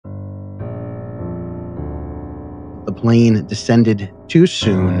the plane descended too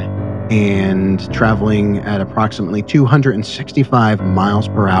soon and traveling at approximately 265 miles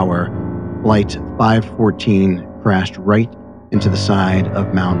per hour, Flight 514 crashed right into the side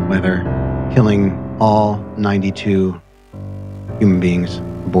of Mount Weather, killing all 92 human beings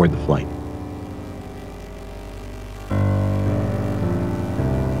aboard the flight.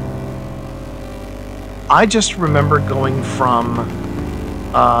 I just remember going from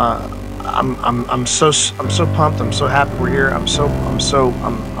I'm so pumped, I'm so happy we're here, I'm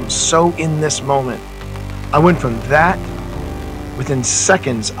so in this moment. I went from that, within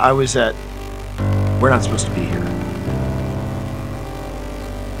seconds I was at, we're not supposed to be here.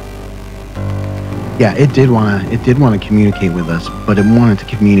 Yeah, it did want to communicate with us, but it wanted to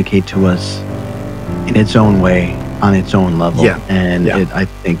communicate to us in its own way, on its own level. Yeah. And I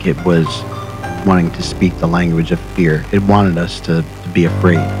think it was wanting to speak the language of fear. It wanted us to be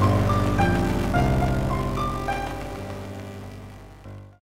afraid.